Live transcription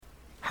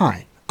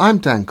Hi, I'm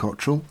Dan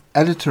Cottrell,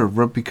 editor of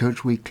Rugby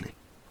Coach Weekly.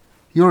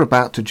 You're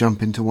about to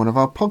jump into one of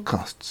our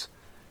podcasts.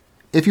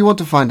 If you want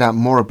to find out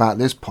more about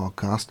this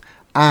podcast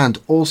and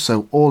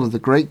also all of the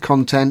great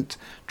content,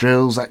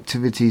 drills,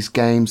 activities,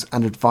 games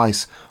and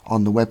advice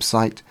on the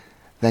website,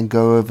 then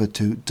go over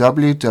to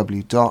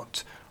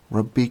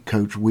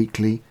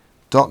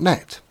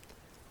www.rugbycoachweekly.net.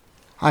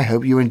 I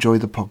hope you enjoy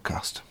the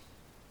podcast.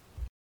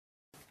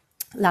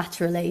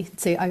 Laterally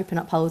to open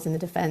up holes in the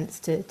defence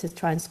to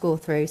try and score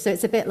through. So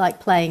it's a bit like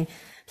playing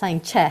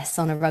chess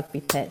on a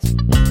rugby pitch.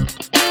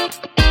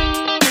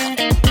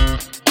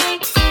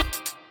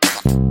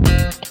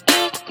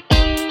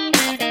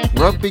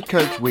 Rugby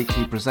Coach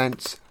Weekly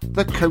presents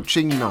The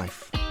Coaching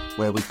Knife,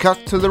 where we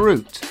cut to the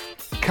root,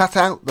 cut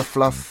out the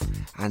fluff,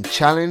 and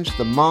challenge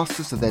the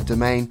masters of their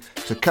domain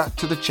to cut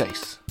to the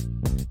chase.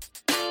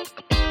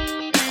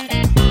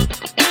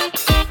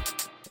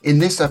 In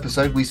this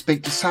episode, we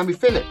speak to Sammy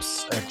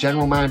Phillips, a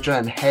General Manager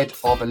and Head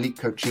of Elite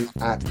Coaching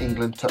at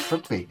England Touch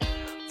Rugby.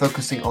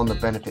 Focusing on the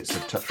benefits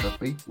of touch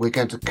rugby, we're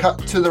going to cut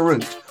to the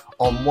root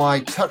on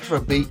why touch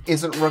rugby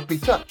isn't rugby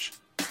touch.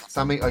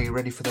 Sammy, are you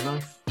ready for the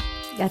knife?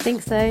 I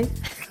think so.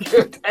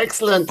 Good,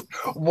 excellent.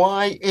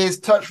 Why is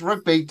touch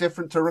rugby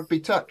different to rugby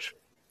touch?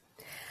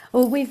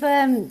 Well, we've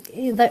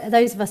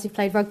those of us who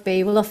played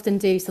rugby will often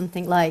do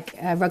something like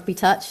rugby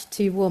touch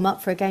to warm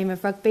up for a game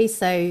of rugby.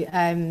 So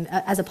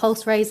as a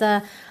pulse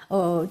raiser,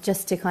 or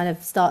just to kind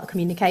of start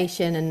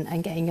communication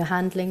and getting your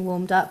handling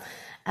warmed up,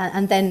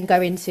 and then go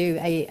into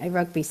a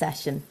rugby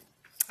session.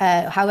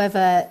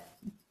 However,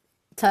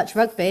 touch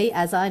rugby,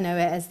 as I know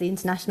it, as the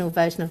international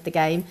version of the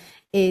game,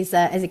 is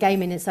a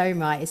game in its own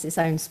right. It's its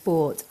own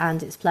sport,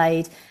 and it's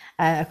played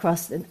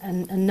across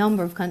a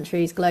number of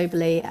countries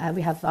globally.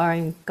 We have our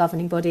own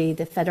governing body,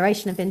 the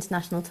Federation of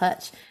International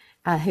Touch,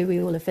 who we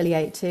all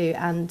affiliate to,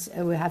 and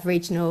we have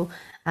regional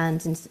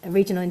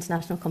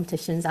international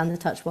competitions and the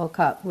Touch World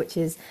Cup, which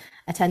is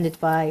attended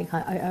by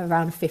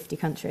around 50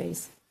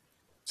 countries.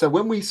 So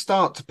when we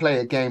start to play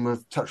a game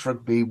of touch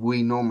rugby,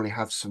 we normally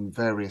have some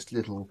various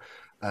little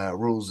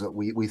rules that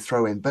we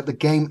throw in, but the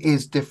game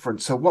is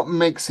different. So what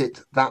makes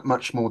it that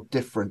much more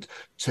different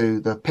to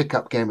the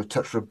pickup game of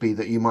touch rugby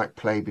that you might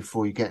play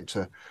before you get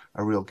into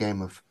a real game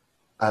of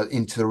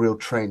into the real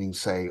training,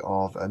 say,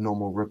 of a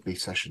normal rugby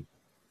session?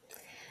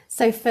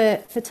 So for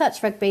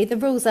touch rugby, the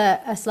rules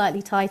are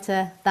slightly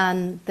tighter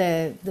than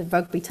the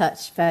rugby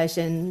touch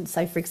version.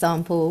 So for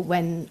example,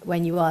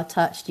 when you are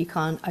touched, you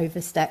can't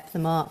overstep the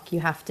mark. You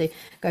have to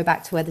go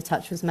back to where the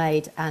touch was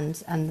made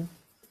and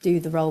do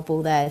the roll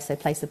ball there, so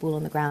place the ball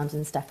on the ground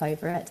and step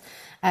over it.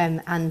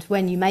 And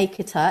when you make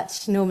a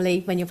touch,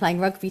 normally when you're playing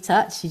rugby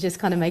touch, you just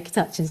kind of make a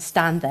touch and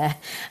stand there.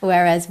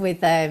 Whereas with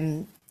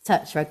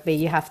touch rugby,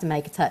 you have to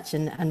make a touch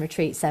and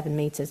retreat 7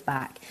 meters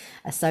back.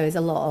 So there's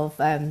a lot of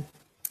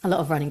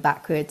running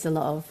backwards, a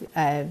lot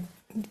of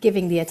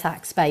giving the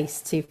attack space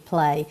to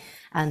play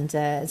and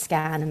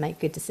scan and make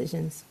good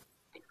decisions.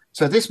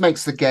 So this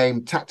makes the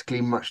game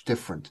tactically much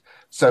different.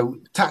 So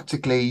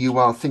tactically, you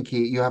are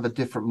thinking, you have a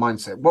different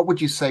mindset. What would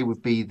you say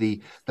would be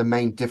the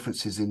main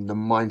differences in the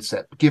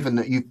mindset, given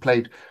that you've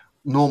played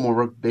normal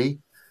rugby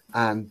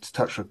and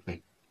touch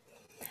rugby?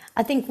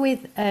 I think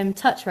with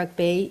touch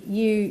rugby,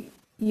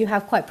 you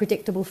have quite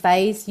predictable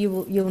phase.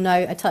 You'll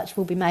know a touch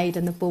will be made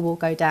and the ball will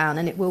go down,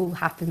 and it will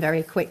happen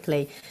very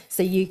quickly.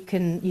 So you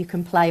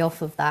can play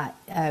off of that.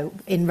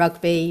 In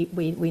rugby,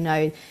 we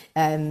know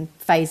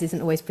phase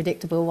isn't always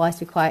predictable. Whilst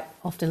we quite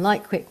often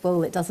like quick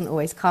ball, it doesn't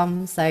always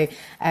come. So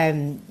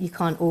you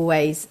can't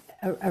always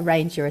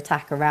arrange your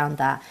attack around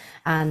that.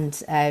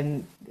 And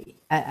a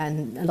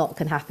lot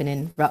can happen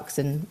in rucks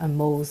and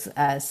mauls.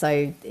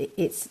 So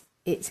it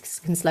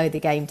can slow the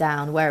game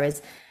down.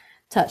 Whereas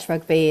touch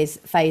rugby is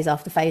phase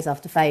after phase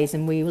after phase,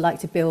 and we like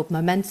to build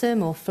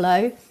momentum or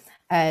flow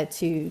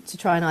to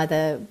try and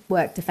either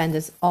work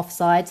defenders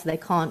offside so they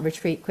can't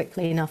retreat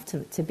quickly enough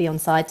to be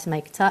onside to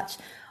make a touch,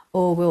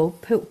 or we'll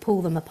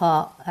pull them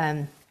apart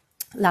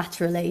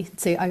laterally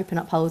to open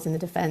up holes in the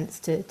defence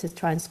to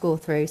try and score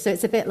through. So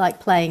it's a bit like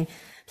playing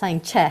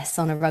chess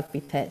on a rugby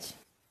pitch.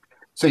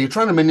 So you're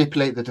trying to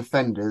manipulate the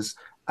defenders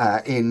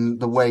in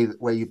the way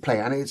where you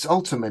play, and it's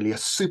ultimately a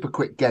super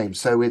quick game.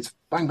 So it's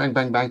bang, bang,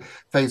 bang, bang,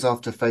 phase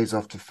after phase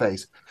after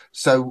phase.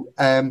 So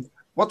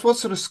what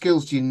sort of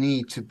skills do you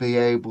need to be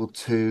able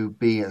to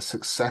be a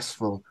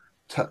successful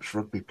touch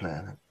rugby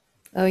player?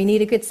 Oh, you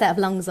need a good set of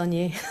lungs on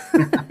you.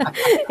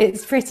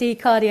 It's pretty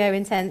cardio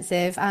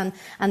intensive, and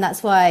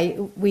that's why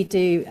we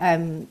do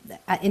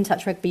in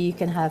touch rugby you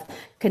can have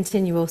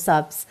continual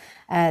subs.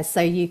 So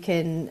you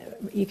can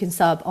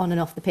sub on and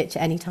off the pitch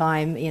at any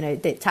time. You know,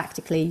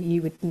 tactically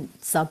you would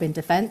sub in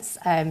defence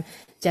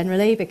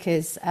generally,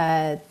 because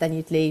then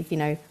you'd leave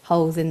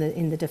holes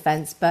in the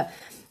defence. But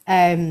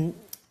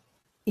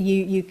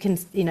you can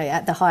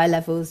at the higher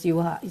levels you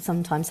will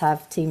sometimes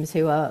have teams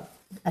who are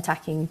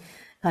attacking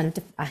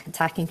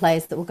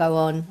players that will go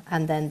on,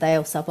 and then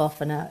they'll sub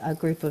off and a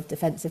group of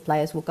defensive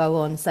players will go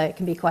on. So it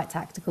can be quite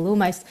tactical,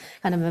 almost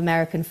kind of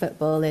American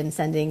football in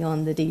sending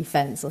on the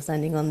defense or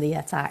sending on the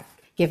attack,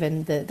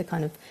 given the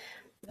kind of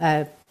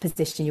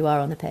position you are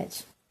on the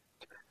pitch.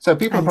 So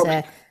people are And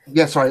probably,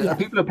 yeah, sorry, yeah,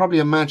 people are probably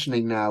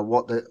imagining now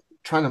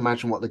trying to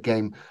imagine what the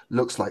game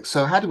looks like.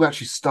 So how do we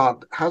actually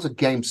start? How's a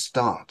game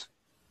start?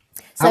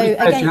 How many so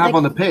players do again, you have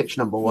on the pitch,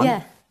 number one?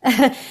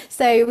 yeah.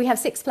 So we have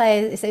 6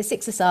 players, so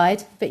 6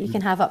 aside, but you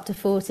can have up to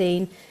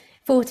 14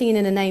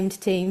 in a named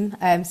team,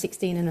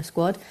 16 in a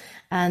squad,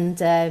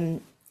 and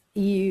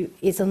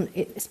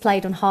it's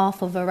played on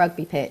half of a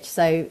rugby pitch.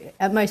 So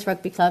at most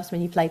rugby clubs,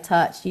 when you play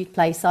touch, you'd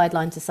play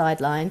sideline to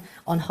sideline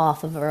on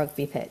half of a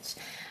rugby pitch.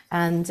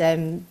 And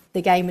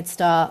the game would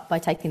start by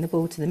taking the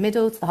ball to the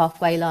middle, to the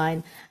halfway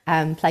line,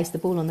 place the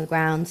ball on the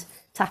ground,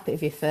 tap it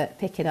with your foot,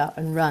 pick it up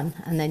and run,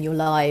 and then you're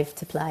live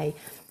to play.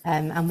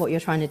 And what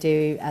you're trying to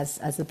do as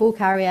the ball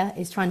carrier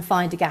is try and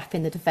find a gap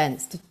in the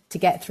defence to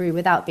get through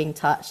without being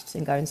touched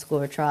and go and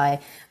score a try.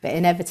 But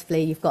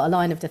inevitably, you've got a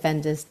line of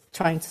defenders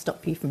trying to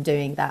stop you from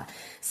doing that.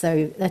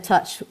 So the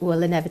touch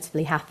will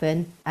inevitably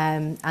happen,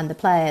 and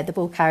the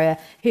ball carrier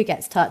who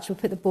gets touched, will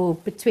put the ball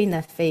between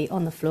their feet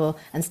on the floor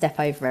and step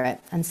over it.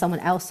 And someone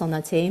else on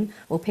their team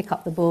will pick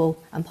up the ball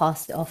and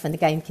pass it off, and the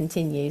game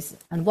continues.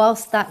 And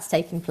whilst that's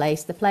taking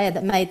place, the player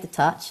that made the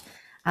touch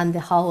and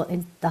the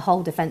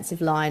whole defensive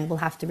line will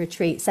have to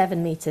retreat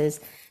 7 metres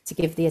to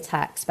give the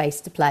attack space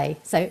to play.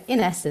 So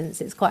in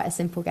essence, it's quite a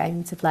simple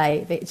game to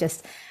play, but it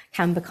just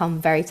can become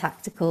very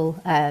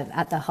tactical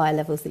at the high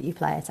levels that you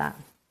play it at.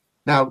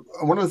 Now,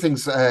 one of the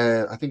things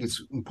I think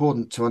it's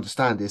important to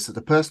understand is that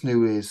the person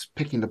who is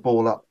picking the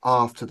ball up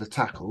after the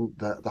tackle,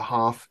 the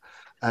half,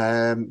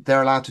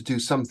 they're allowed to do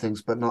some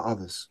things, but not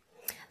others.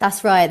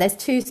 That's right. There's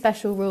 2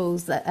 special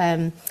rules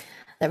that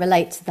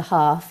relate to the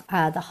half.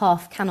 The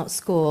half cannot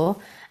score,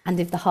 and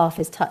if the half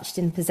is touched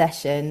in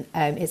possession,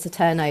 it's a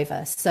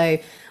turnover. So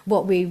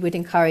what we would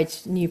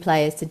encourage new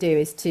players to do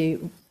is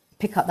to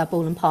pick up that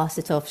ball and pass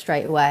it off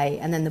straight away,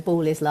 and then the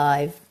ball is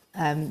live.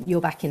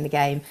 You're back in the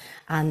game,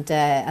 and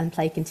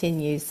play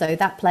continues. So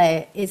that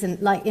player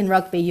isn't like in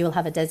rugby. You'll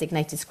have a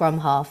designated scrum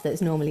half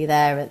that's normally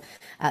there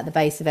at the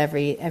base of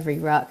every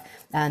ruck,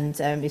 and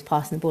is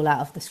passing the ball out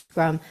of the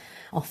scrum,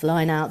 off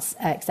line outs,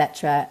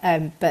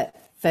 etc. But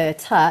for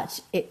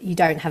touch, you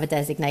don't have a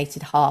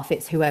designated half.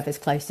 It's whoever's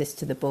closest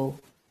to the ball.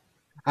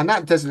 And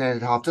that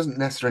designated half doesn't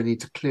necessarily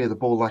need to clear the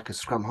ball like a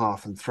scrum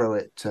half and throw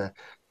it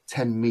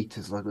 10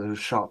 meters like a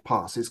sharp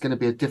pass. It's going to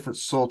be a different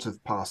sort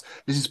of pass.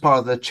 This is part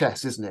of the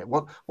chess, isn't it?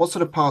 What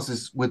sort of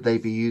passes would they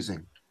be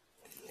using?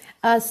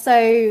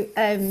 So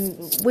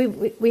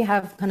we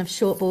have kind of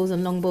short balls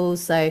and long balls.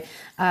 So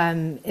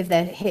if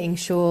they're hitting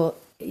short,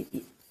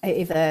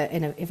 if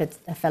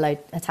a fellow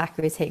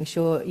attacker is hitting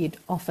short, you'd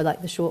offer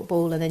like the short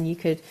ball, and then you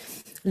could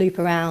loop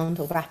around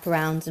or wrap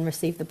around and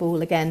receive the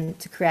ball again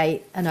to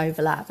create an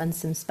overlap and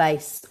some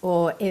space.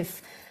 Or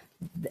if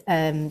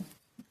that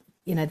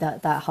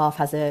half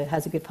has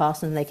a good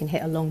pass and they can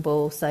hit a long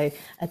ball, so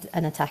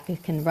an attacker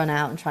can run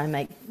out and try and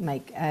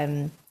make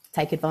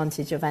take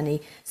advantage of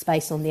any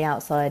space on the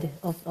outside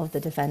of the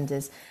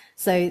defenders.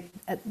 So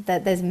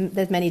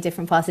there's many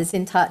different passes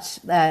in touch.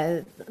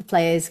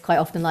 Players quite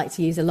often like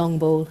to use a long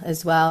ball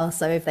as well.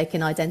 So if they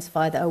can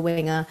identify that a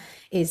winger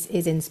is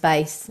in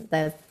space,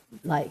 they're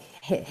like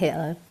hit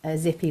a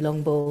zippy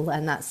long ball,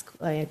 and that's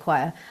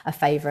quite a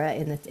favourite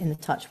in the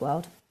touch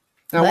world.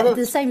 Now, But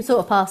the same sort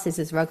of passes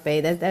as rugby.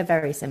 They're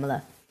very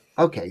similar.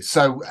 okay,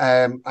 so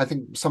I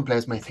think some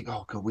players may think,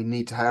 oh, God,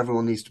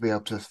 everyone needs to be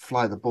able to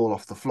fly the ball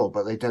off the floor,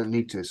 but they don't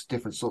need to. It's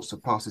different sorts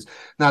of passes.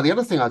 Now, the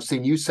other thing I've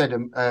seen, you said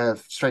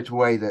straight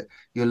away that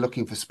you're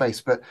looking for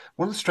space, but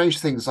one of the strange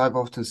things I've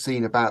often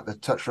seen about the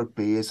touch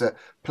rugby is that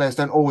players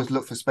don't always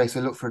look for space,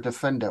 they look for a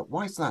defender.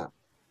 Why is that?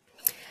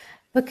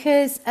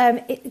 Because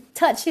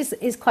touch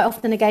is quite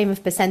often a game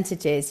of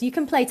percentages. You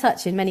can play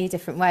touch in many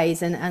different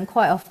ways, and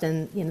quite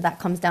often, that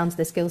comes down to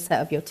the skill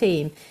set of your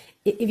team.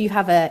 If you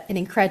have an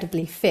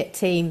incredibly fit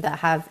team that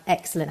have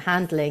excellent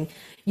handling,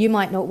 you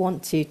might not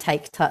want to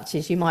take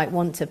touches. You might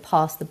want to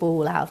pass the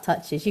ball out of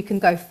touches. You can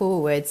go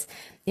forwards,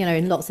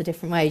 in lots of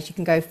different ways. You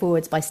can go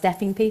forwards by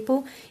stepping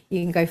people.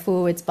 You can go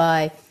forwards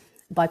by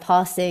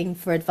passing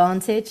for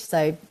advantage,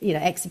 so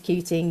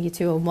executing your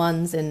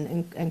 2-on-1s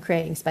and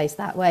creating space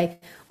that way,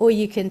 or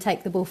you can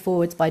take the ball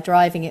forwards by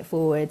driving it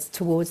forwards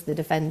towards the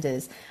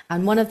defenders.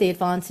 And one of the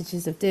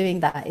advantages of doing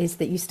that is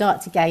that you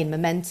start to gain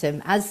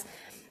momentum as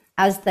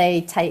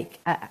they take.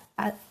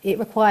 It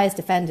requires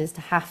defenders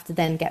to have to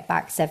then get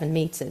back 7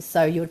 meters,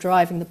 so you're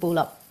driving the ball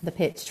up the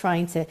pitch,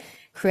 trying to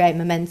create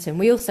momentum.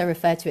 We also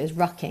refer to it as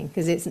rucking,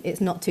 because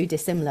it's not too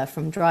dissimilar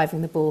from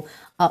driving the ball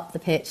up the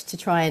pitch to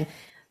try and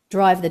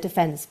drive the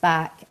defence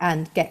back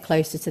and get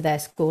closer to their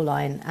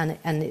scoreline.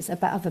 And it's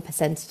about a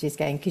percentages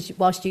game, because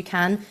whilst you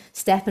can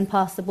step and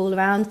pass the ball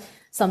around,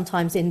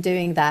 sometimes in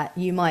doing that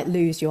you might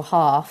lose your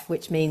half,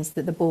 which means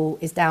that the ball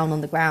is down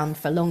on the ground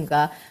for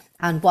longer.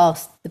 And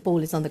whilst the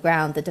ball is on the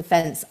ground, the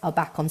defence are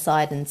back on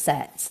side and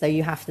set. So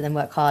you have to then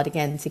work hard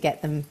again to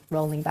get them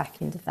rolling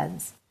back in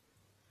defence.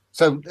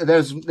 So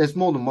there's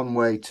more than one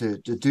way to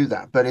do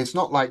that, but it's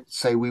not like,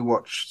 say, we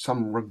watch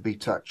some rugby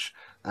touch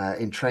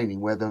in training,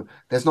 where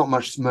there's not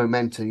much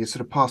momentum. You're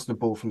sort of passing the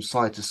ball from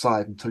side to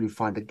side until you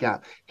find a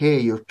gap. Here,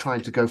 you're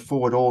trying to go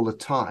forward all the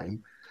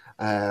time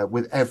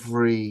with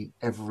every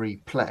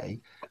play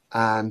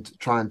and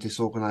try and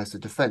disorganize the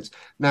defense.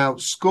 Now,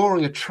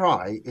 scoring a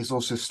try is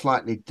also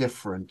slightly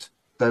different,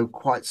 though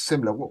quite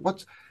similar.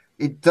 What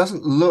it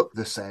doesn't look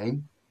the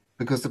same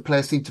because the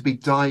players seem to be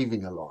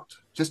diving a lot.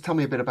 Just tell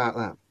me a bit about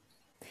that.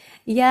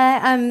 Yeah,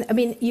 I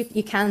mean,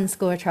 you can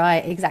score a try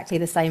exactly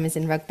the same as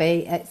in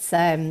rugby. It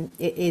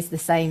is the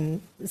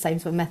same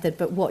sort of method,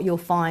 but what you'll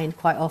find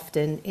quite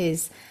often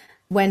is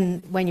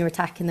when you're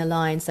attacking the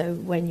line, so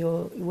when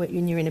you're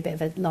in a bit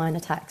of a line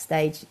attack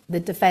stage, the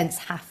defence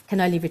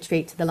can only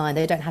retreat to the line.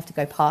 They don't have to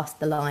go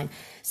past the line.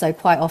 So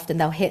quite often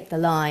they'll hit the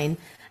line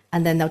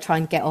and then they'll try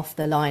and get off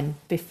the line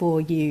before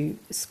you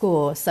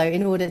score. So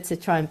in order to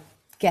try and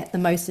get the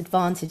most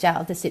advantage out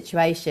of the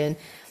situation,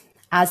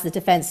 as the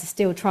defence is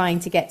still trying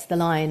to get to the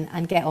line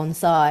and get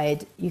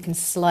onside, you can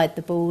slide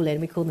the ball in.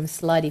 We call them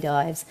slidey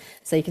dives.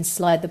 So you can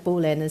slide the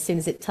ball in. As soon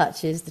as it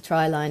touches the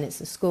try line,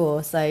 it's a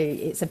score. So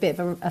it's a bit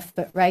of a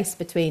foot race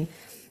between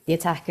the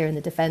attacker and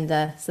the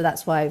defender. So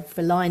that's why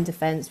for line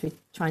defence, we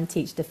try and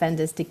teach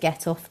defenders to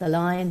get off the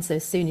line. So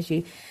as soon as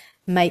you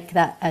make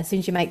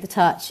the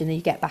touch and then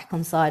you get back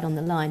onside on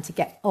the line, to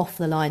get off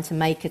the line to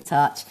make a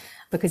touch,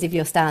 because if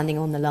you're standing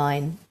on the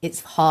line, it's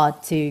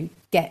hard to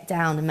get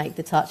down and make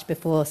the touch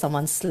before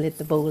someone slid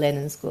the ball in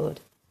and scored.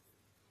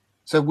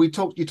 So you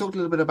talked a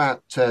little bit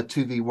about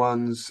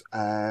 2v1s.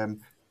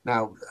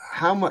 Now,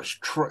 how much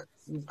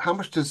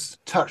does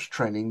touch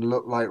training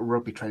look like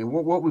rugby training?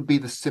 What would be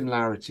the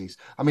similarities?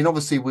 I mean,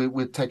 obviously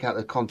we take out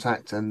the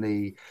contact and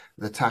the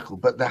tackle,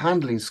 but the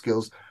handling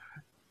skills,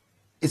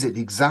 is it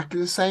exactly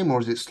the same or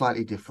is it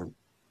slightly different?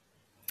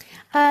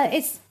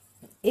 It's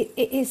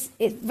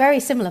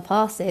very similar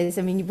passes.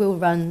 I mean, you will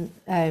run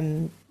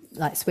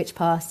like switch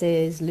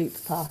passes, loop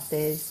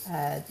passes,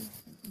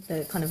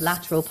 the kind of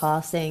lateral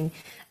passing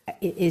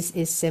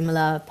is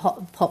similar.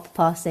 Pop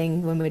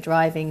passing, when we're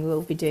driving,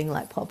 we'll be doing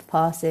like pop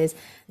passes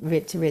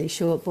to really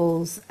short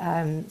balls.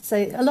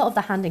 So a lot of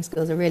the handling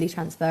skills are really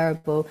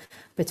transferable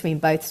between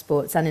both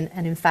sports. And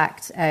in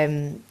fact,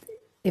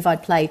 if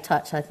I'd played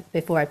touch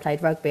before I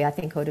played rugby, I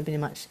think I would have been a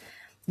much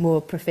more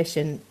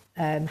proficient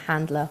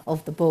handler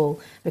of the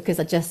ball, because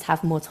I just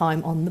have more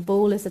time on the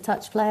ball as a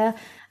touch player.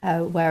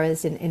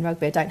 Whereas in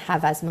rugby, I don't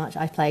have as much.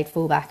 I played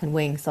fullback and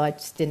wing, so I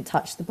just didn't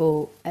touch the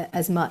ball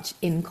as much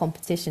in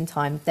competition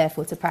time,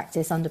 therefore to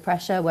practice under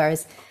pressure.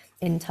 Whereas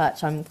in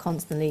touch, I'm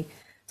constantly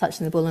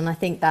touching the ball. And I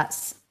think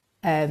that's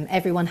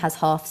everyone has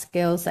half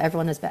skills, so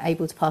everyone has been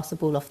able to pass the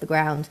ball off the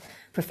ground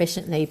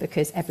proficiently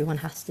because everyone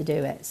has to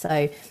do it.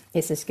 So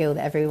it's a skill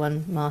that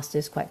everyone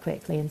masters quite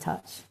quickly in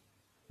touch.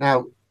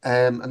 Now,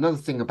 another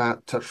thing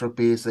about touch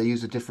rugby is they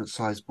use a different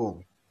size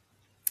ball.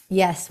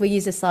 Yes, we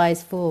use a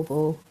size 4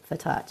 ball for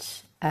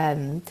touch.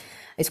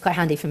 It's quite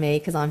handy for me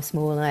because I'm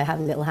small and I have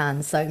little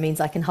hands, so it means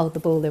I can hold the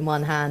ball in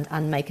one hand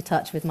and make a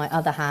touch with my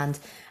other hand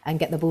and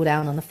get the ball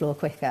down on the floor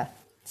quicker.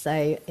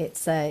 So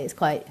it's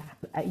quite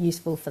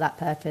useful for that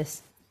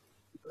purpose.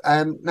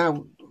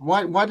 Now,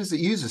 why does it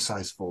use a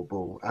size 4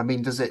 ball? I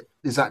mean,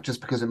 is that just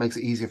because it makes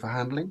it easier for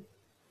handling?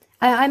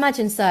 I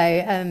imagine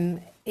so.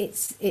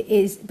 It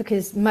is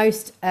because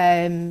most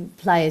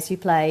players who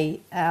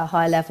play at a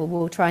high level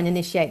will try and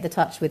initiate the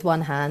touch with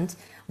one hand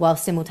while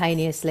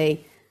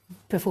simultaneously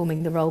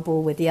performing the roll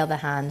ball with the other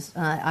hand.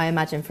 I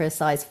imagine for a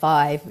size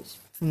 5, which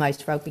for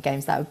most rugby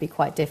games, that would be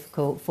quite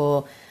difficult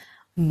for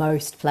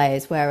most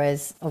players.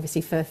 Whereas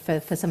obviously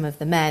for some of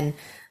the men,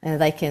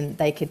 they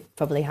could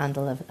probably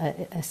handle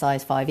a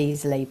size 5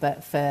 easily.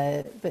 But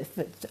for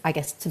I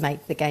guess to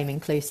make the game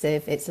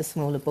inclusive, it's a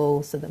smaller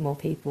ball so that more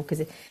people,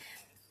 because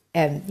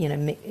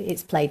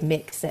it's played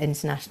mixed at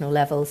international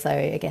level, so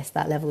I guess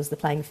that levels the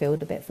playing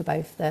field a bit for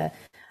both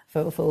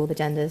for all the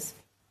genders.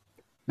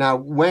 Now,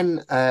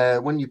 when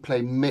you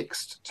play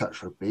mixed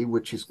touch rugby,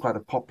 which is quite a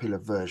popular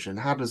version,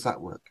 how does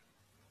that work?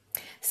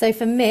 So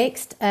for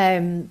mixed,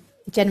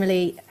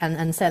 generally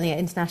and certainly at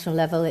international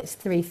level, it's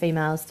 3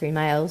 females, 3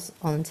 males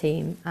on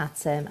team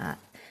on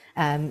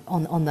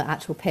the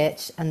actual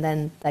pitch, and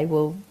then they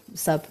will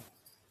sub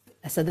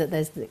so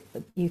that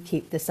you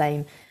keep the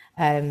same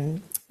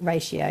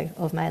ratio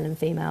of male and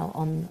female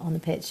on the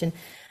pitch. And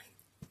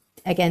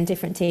again,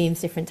 different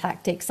teams, different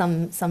tactics.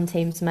 Some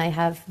teams may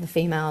have the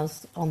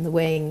females on the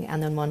wing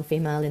and then one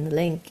female in the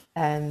link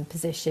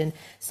position.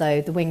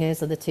 So the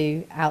wingers are the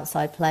 2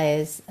 outside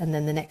players, and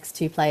then the next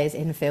 2 players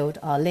infield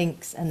are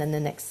links, and then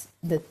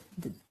the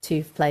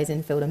 2 players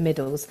infield are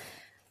middles.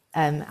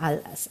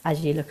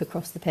 As you look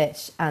across the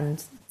pitch,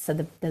 and so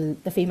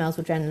the females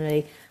will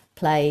generally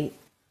play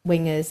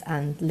wingers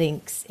and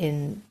links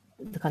in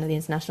the kind of the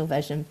international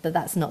version, but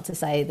that's not to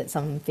say that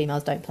some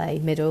females don't play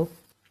middle.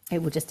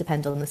 It will just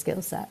depend on the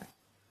skill set.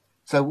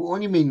 So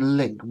when you mean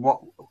link,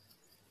 what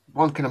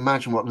one can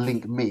imagine what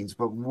link means,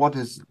 but what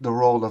is the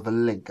role of a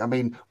link? I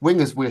mean,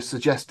 wingers we're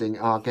suggesting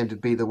are going to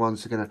be the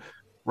ones who are going to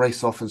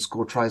race off and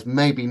score tries,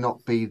 maybe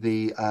not be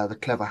the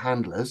clever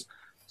handlers.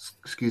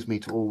 Excuse me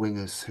to all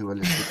wingers who are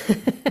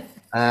listening.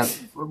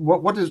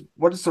 What is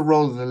the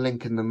role of the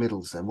link in the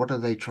middles then? What are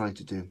they trying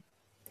to do?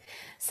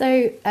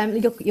 So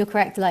you're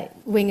correct. Like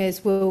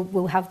wingers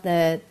will have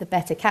the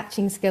better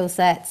catching skill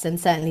sets and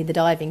certainly the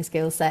diving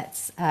skill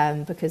sets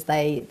because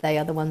they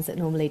are the ones that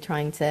normally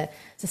trying to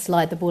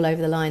slide the ball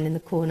over the line in the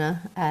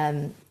corner.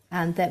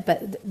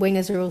 But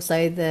wingers are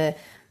also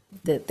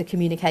the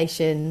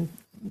communication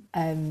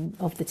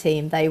of the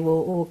team. They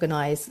will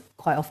organise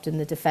quite often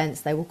the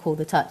defence. They will call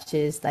the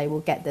touches. They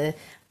will get the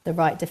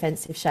right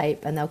defensive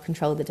shape and they'll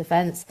control the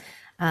defence.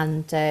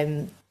 And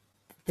the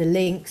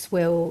links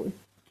will,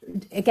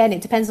 again,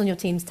 it depends on your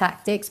team's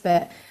tactics,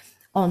 but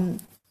on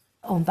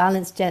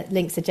balance,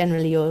 links are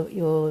generally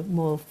your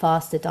more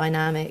faster,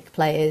 dynamic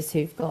players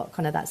who've got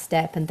kind of that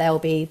step, and they'll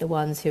be the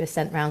ones who are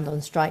sent round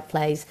on strike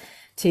plays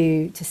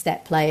to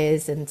step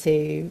players and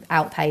to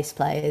outpace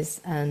players,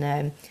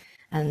 and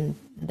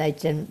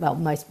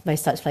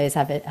most touch players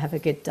have a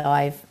good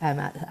dive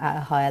at a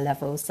higher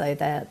level, so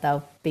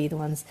they'll be the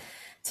ones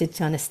to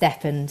kind of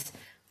step and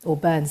or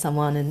burn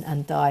someone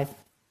and dive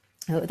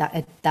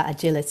that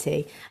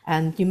agility.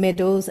 And your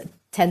middles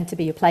tend to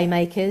be your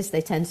playmakers.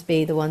 They tend to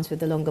be the ones with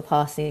the longer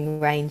passing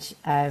range,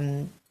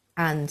 and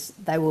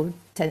they will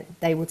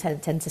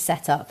tend to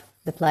set up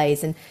the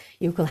plays. And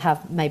you will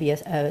have maybe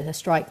a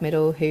strike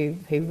middle who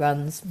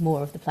runs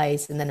more of the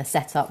plays, and then a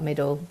set up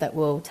middle that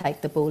will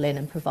take the ball in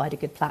and provide a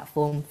good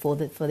platform for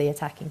the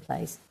attacking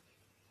plays.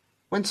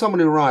 When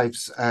someone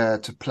arrives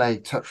to play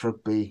touch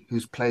rugby,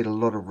 who's played a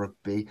lot of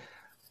rugby,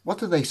 what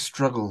do they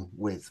struggle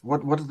with?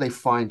 What do they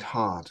find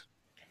hard?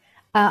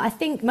 I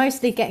think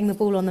mostly getting the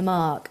ball on the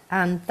mark,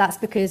 and that's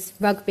because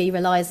rugby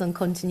relies on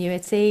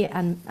continuity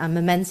and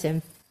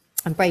momentum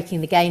and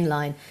breaking the gain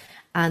line.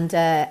 And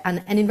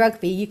in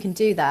rugby, you can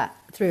do that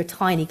through a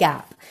tiny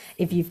gap.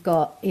 If you've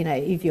got,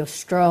 if you're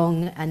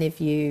strong and if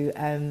you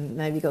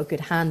maybe got a good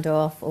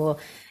handoff or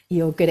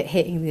you're good at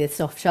hitting the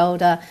soft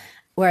shoulder.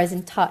 Whereas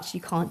in touch, you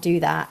can't do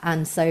that.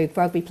 And so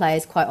rugby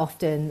players quite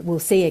often will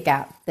see a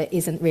gap that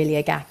isn't really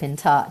a gap in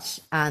touch.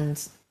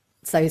 And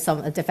so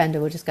a defender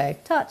will just go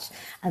touch,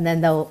 and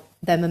then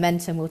their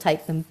momentum will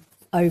take them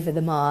over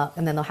the mark,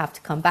 and then they'll have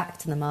to come back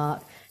to the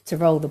mark to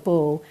roll the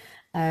ball.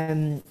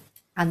 And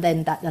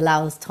then that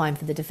allows time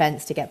for the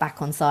defence to get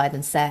back on side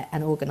and set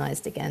and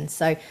organised again.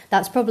 So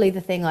that's probably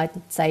the thing I'd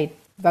say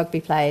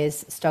rugby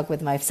players struggle with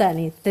the most.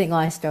 Certainly the thing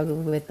I struggle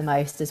with the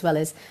most, as well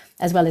as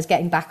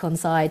getting back on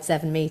side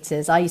 7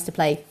 metres. I used to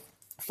play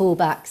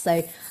fullback,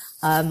 so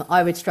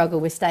I would struggle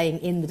with staying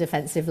in the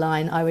defensive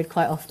line. I would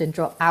quite often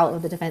drop out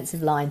of the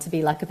defensive line to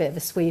be like a bit of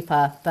a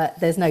sweeper, but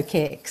there's no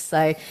kicks,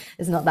 so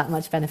there's not that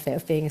much benefit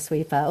of being a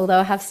sweeper. Although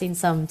I have seen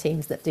some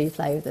teams that do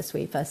play with a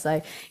sweeper,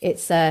 so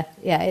it's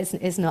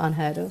not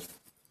unheard of.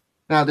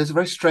 Now, there's a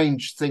very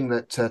strange thing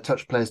that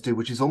touch players do,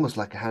 which is almost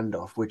like a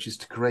handoff, which is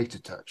to create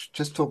a touch.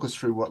 Just talk us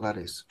through what that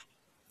is.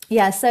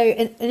 Yeah, so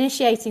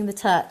initiating the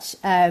touch,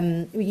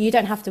 you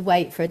don't have to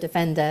wait for a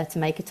defender to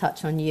make a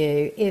touch on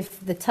you. If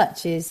the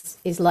touch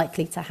is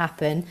likely to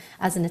happen,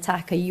 as an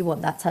attacker, you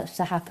want that touch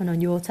to happen on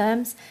your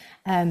terms.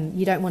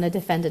 You don't want a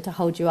defender to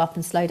hold you up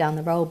and slow down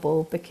the roll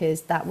ball,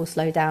 because that will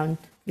slow down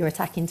your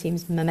attacking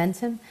team's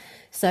momentum.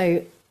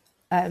 So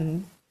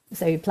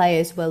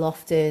players will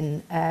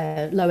often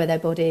lower their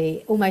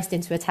body almost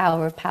into a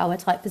tower of power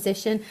type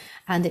position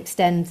and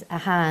extend a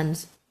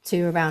hand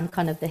to around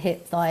kind of the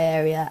hip thigh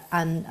area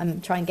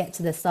and try and get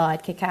to the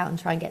side, kick out and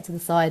try and get to the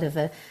side of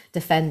a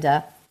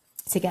defender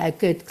to get a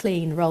good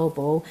clean roll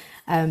ball,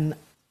 and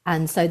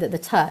so that the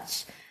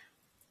touch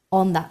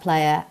on that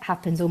player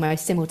happens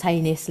almost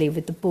simultaneously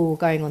with the ball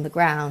going on the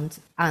ground.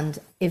 And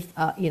if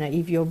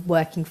if you're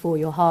working for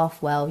your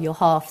half well, your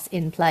half's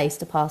in place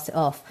to pass it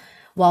off,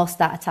 whilst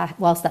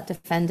that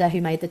defender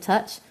who made the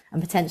touch and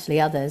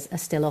potentially others are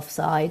still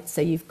offside.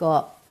 So you've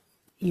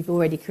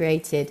already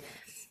created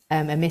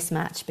a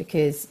mismatch,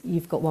 because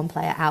you've got one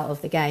player out of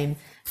the game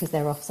because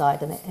they're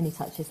offside, and any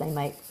touches they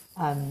make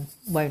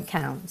won't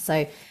count.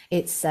 So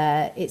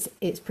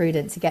it's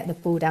prudent to get the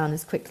ball down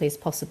as quickly as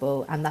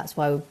possible, and that's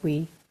why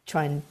we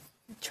try and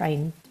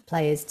train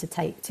players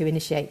to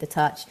initiate the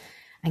touch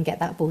and get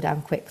that ball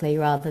down quickly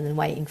rather than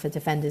waiting for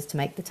defenders to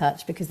make the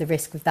touch, because the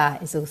risk of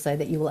that is also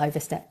that you will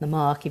overstep the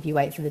mark if you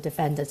wait for the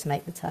defender to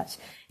make the touch.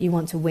 You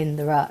want to win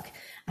the ruck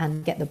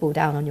and get the ball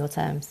down on your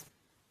terms.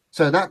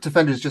 So that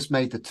defender's just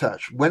made the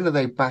touch. When are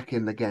they back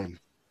in the game?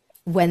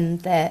 When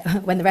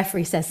the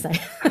referee says so.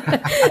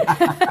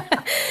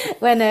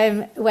 when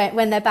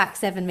they're back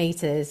 7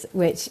 metres,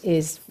 which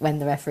is when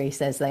the referee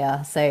says they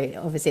are. So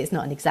obviously it's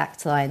not an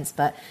exact science,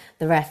 but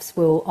the refs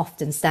will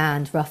often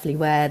stand roughly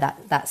where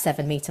that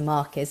 7 metre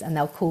mark is, and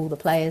they'll call the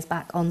players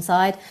back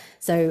onside.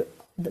 So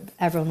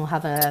everyone will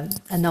have a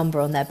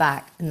number on their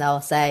back, and they'll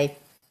say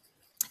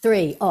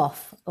 3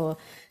 off or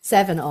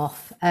 7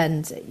 off,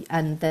 and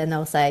then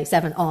they'll say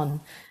 7 on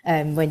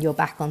when you're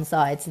back on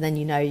side. So then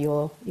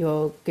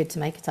you're good to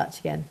make a touch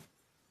again.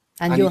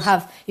 And And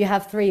you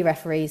have three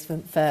referees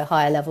for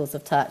higher levels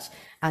of touch,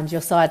 and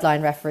your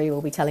sideline referee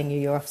will be telling you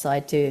you're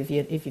offside too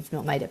if you've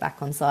not made it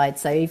back on side.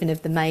 So even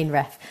if the main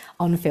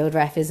on-field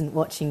ref isn't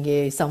watching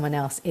you, someone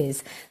else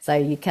is. So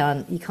you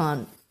can't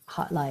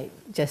like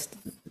just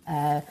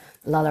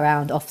lull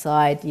around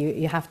offside.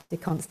 You have to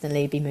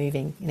constantly be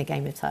moving in a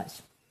game of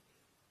touch.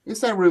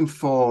 is there room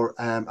for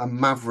a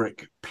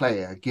maverick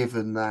player,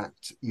 given that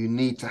you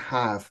need to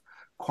have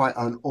quite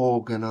an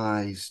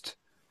organised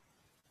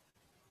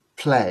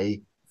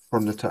play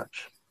from the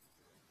touch?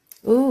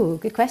 Ooh,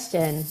 good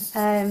question.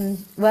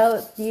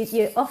 Well,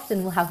 you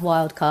often will have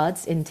wild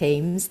cards in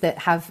teams that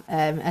have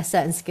a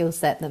certain skill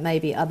set that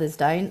maybe others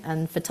don't.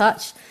 And for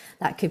touch,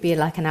 that could be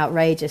like an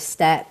outrageous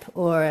step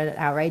or an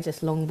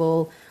outrageous long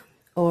ball,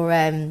 or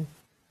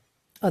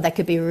they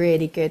could be a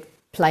really good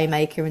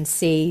playmaker and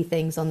see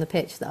things on the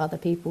pitch that other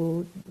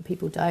people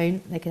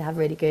don't. They could have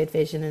really good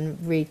vision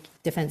and read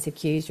defensive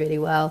cues really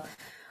well.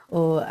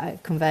 Or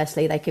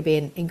conversely, they could be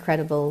an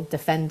incredible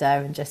defender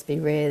and just be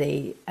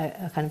really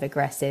a kind of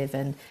aggressive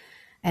and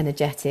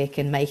energetic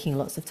and making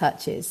lots of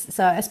touches.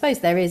 So I suppose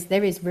there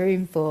is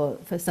room for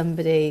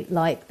somebody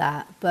like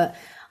that. But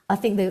I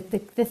think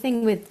the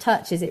thing with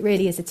touch is it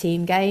really is a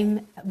team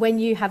game. When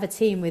you have a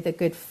team with a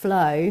good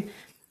flow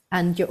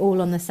and you're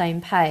all on the same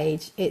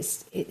page,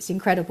 it's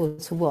incredible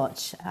to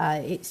watch.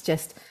 It's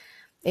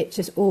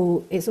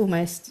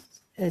almost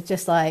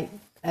just like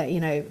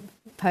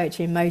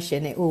poetry in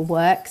motion. It all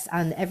works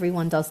and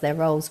everyone does their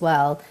roles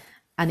well,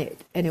 and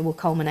it will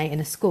culminate in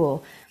a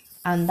score.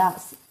 And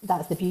that's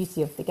the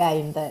beauty of the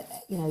game,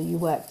 that you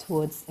work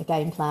towards a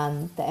game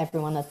plan that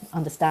everyone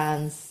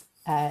understands,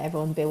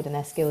 everyone building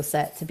their skill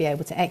set to be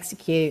able to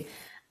execute.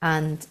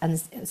 And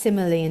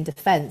similarly in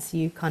defence,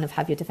 you kind of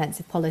have your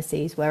defensive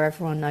policies where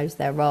everyone knows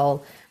their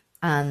role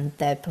and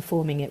they're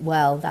performing it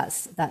well.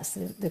 That's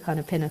the kind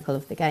of pinnacle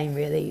of the game,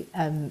 really.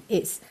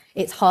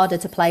 It's harder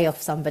to play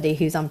off somebody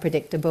who's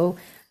unpredictable,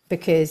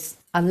 because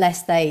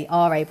unless they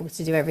are able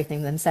to do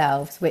everything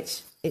themselves,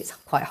 which it's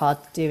quite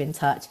hard to do in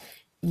touch,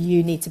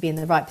 you need to be in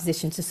the right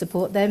position to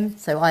support them.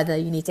 So either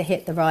you need to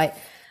hit the right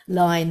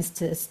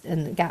lines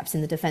and gaps in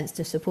the defence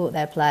to support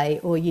their play,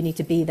 or you need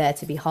to be there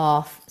to be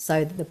half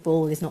so that the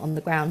ball is not on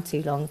the ground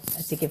too long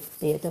to give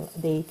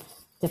the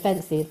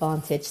defence the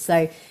advantage.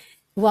 So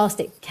whilst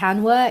it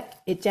can work,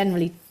 it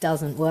generally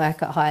doesn't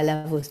work at higher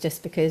levels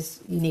just because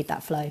you need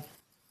that flow.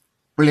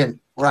 Brilliant.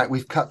 Right,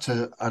 we've cut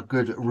to a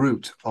good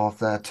route of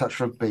touch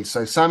rugby.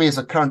 So Sammy is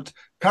a current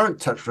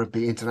touch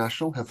rugby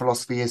international. Her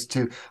philosophy is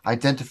to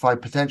identify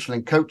potential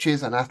in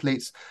coaches and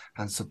athletes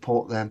and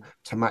support them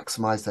to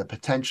maximize their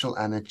potential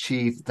and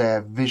achieve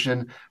their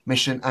vision,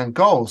 mission, and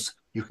goals.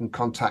 You can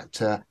contact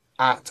her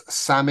at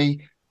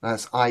Sammy,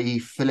 that's IE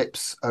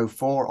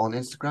Phillips04 on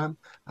Instagram,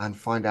 and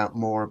find out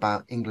more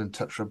about England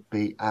Touch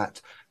Rugby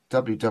at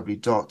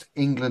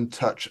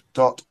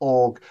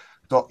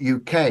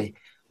www.englandtouch.org.uk.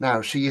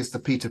 Now, she is the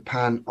Peter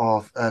Pan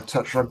of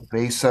touch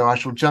rugby, so I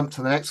shall jump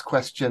to the next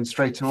question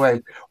straight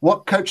away.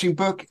 What coaching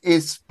book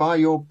is by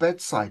your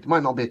bedside? It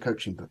might not be a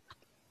coaching book.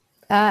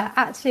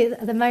 Actually,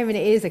 at the moment,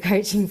 it is a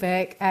coaching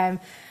book.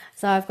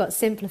 So I've got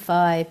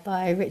Simplify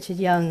by Richard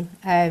Young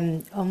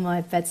on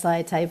my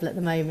bedside table at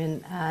the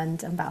moment,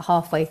 and I'm about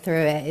halfway through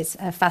it. It's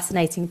a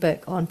fascinating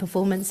book on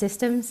performance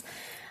systems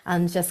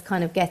and just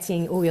kind of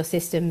getting all your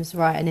systems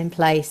right and in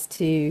place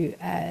to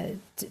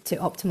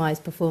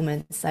optimize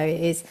performance. So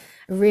it is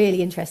a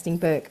really interesting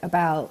book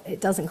about,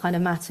 it doesn't kind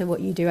of matter what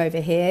you do over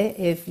here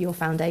if your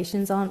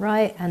foundations aren't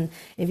right, and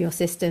if your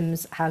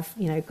systems have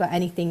got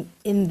anything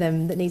in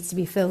them that needs to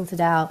be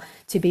filtered out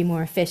to be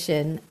more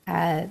efficient,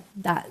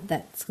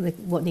 that's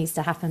what needs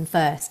to happen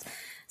first.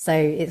 So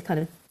it's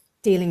kind of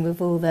dealing with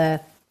all the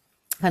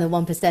kind of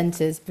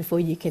 1%ers before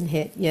you can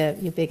hit your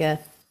bigger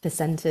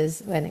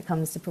percenters when it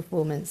comes to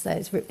performance. So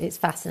it's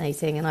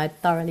fascinating, and I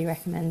thoroughly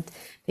recommend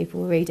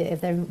people read it if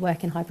they're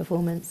working high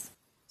performance.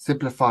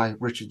 Simplify,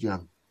 Richard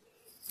Young.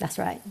 That's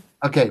right.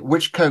 Okay,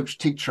 which coach,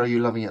 teacher are you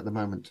loving at the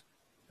moment?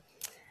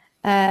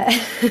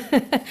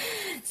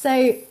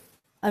 So,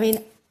 I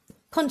mean,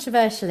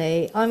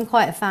 controversially, I'm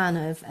quite a fan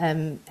of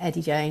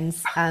Eddie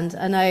Jones, and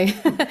I know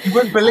you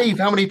wouldn't believe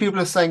how many people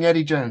are saying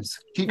Eddie Jones.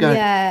 Keep going.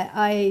 Yeah,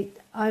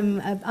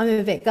 I'm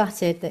a bit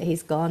gutted that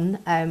he's gone.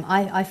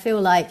 I feel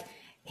like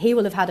he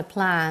will have had a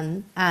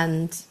plan,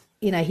 and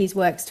he's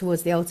worked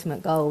towards the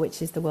ultimate goal,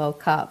 which is the World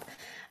Cup.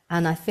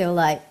 And I feel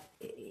like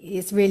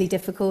it's really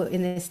difficult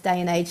in this day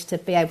and age to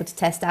be able to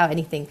test out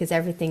anything, because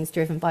everything's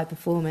driven by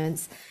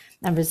performance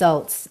and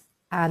results.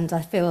 And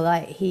I feel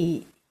like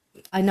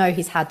I know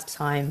he's had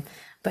time,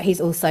 but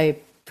he's also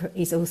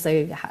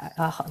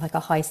like a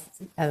high,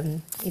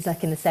 he's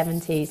like in the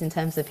 70s in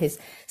terms of his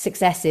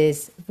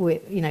successes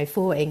with,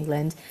 for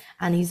England.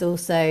 And he's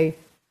also,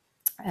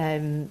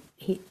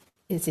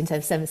 it's in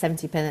terms of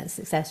 70%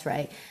 success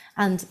rate.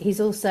 And he's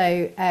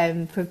also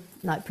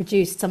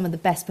produced some of the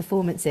best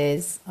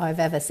performances I've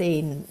ever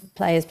seen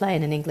players play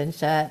in an England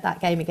shirt.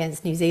 That game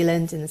against New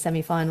Zealand in the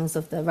semi-finals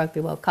of the Rugby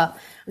World Cup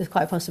was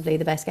quite possibly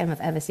the best game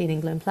I've ever seen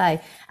England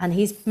play. And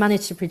he's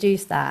managed to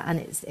produce that, and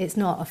it's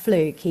not a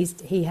fluke.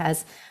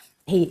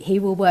 He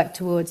will work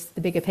towards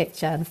the bigger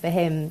picture, and for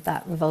him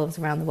that revolves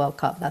around the World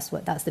Cup. That's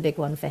the big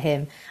one for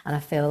him, and I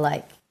feel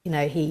like, you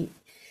know, he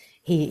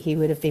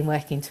would have been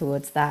working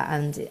towards that,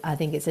 and I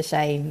think it's a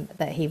shame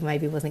that he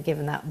maybe wasn't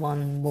given that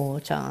one more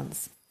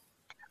chance.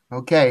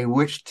 Okay,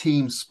 which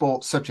team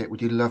sport subject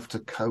would you love to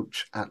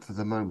coach at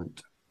the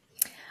moment?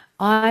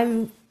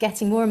 I'm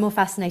getting more and more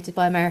fascinated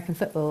by American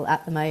football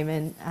at the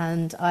moment,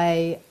 and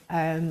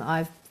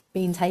I've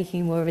been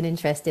taking more of an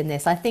interest in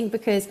this. I think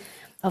because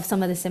of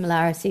some of the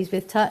similarities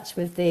with touch,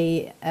 with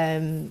the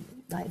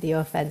like the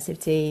offensive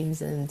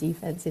teams and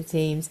defensive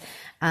teams,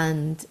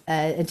 and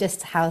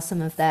just how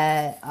some of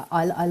their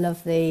I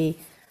love the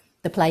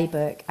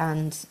playbook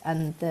and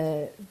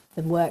the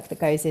work that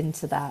goes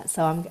into that.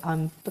 So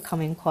I'm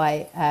becoming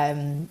quite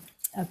a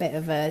bit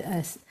of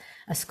a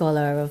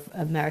scholar of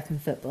American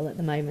football at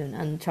the moment,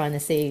 and trying to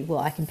see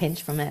what I can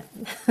pinch from it.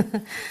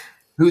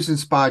 Who's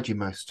inspired you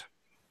most?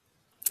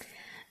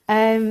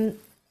 I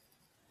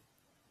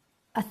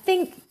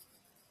think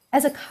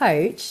as a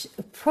coach,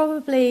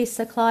 probably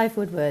Sir Clive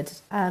Woodward.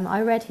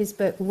 I read his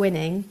book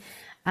Winning,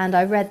 and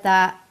I read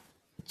that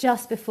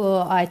just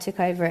before I took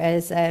over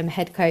as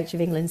head coach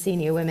of England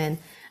senior women,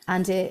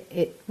 and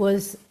it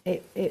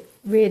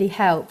really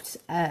helped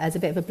as a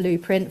bit of a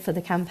blueprint for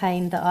the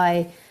campaign that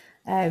I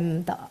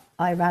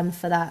ran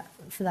for that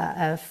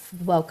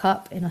World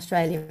Cup in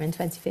Australia in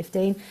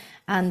 2015,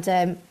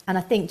 and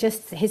I think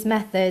just his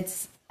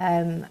methods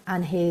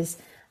and his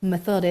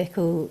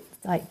methodical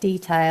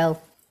detail,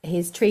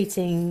 his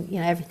treating, you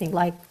know, everything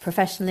like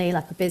professionally,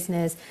 like a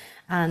business,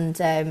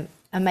 and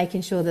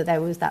making sure that there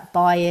was that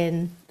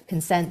buy-in,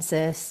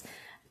 consensus,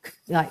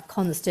 like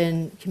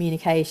constant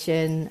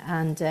communication,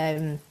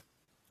 and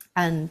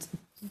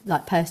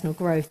like personal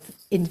growth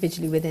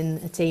individually within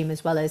a team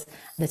as well as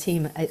the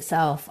team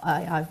itself.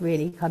 I've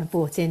really kind of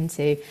bought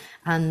into,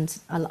 and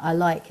I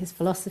like his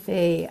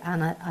philosophy,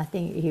 and I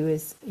think he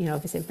was, you know,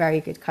 obviously a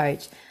very good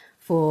coach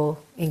for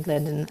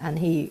England, and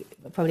he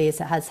probably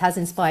has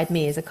inspired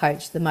me as a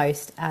coach the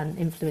most, and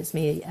influenced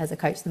me as a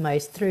coach the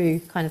most through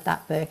kind of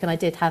that book. And I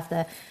did have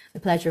the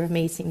pleasure of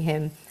meeting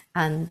him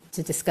and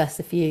to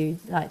discuss a few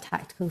like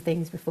tactical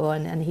things before,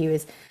 and he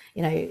was,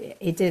 you know,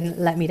 he didn't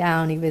let me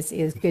down. He was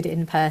good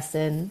in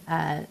person,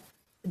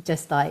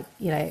 just like,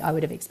 you know, I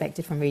would have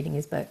expected from reading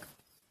his book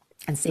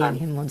and seeing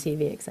him on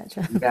TV,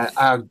 etc. Yeah,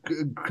 I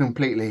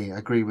completely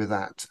agree with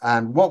that.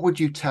 And what would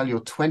you tell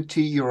your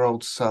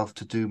 20-year-old self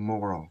to do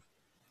more of?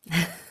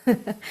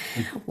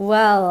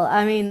 Well,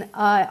 I mean,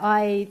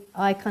 I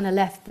kind of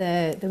left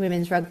the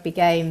women's rugby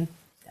game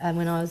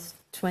when I was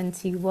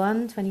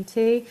 21,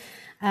 22,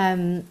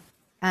 and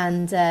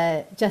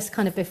just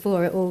kind of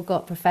before it all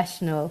got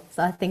professional.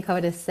 So I think I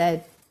would have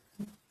said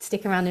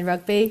stick around in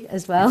rugby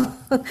as well.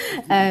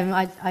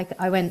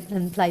 I went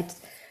and played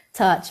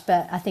touch,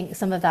 but I think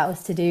some of that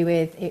was to do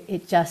with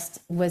it just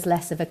was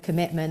less of a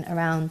commitment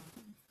around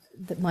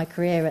my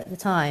career at the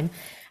time,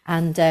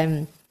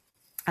 and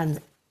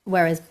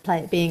whereas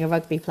being a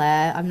rugby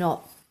player, I'm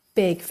not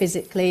big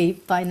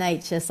physically by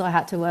nature, so I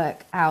had to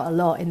work out a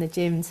lot in the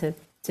gym to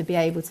be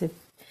able to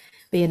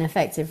be an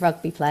effective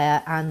rugby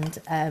player, and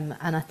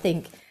I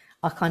think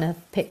I kind of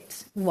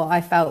picked what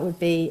I felt would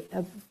be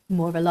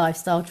more of a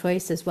lifestyle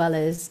choice, as well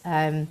as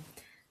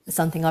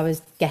something I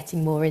was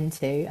getting more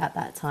into at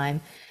that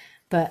time.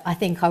 But I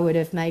think I would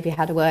have maybe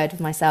had a word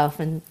with myself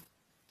and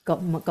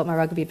got my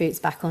rugby boots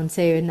back on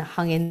too, and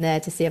hung in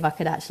there to see if I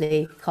could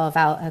actually carve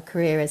out a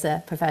career as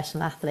a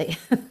professional athlete.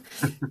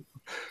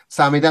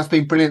 Sammy, that's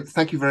been brilliant.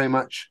 Thank you very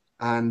much,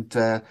 and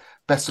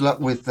best of luck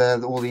with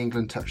all the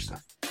England touch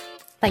stuff.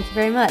 Thank you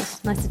very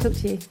much. Nice to talk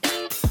to you.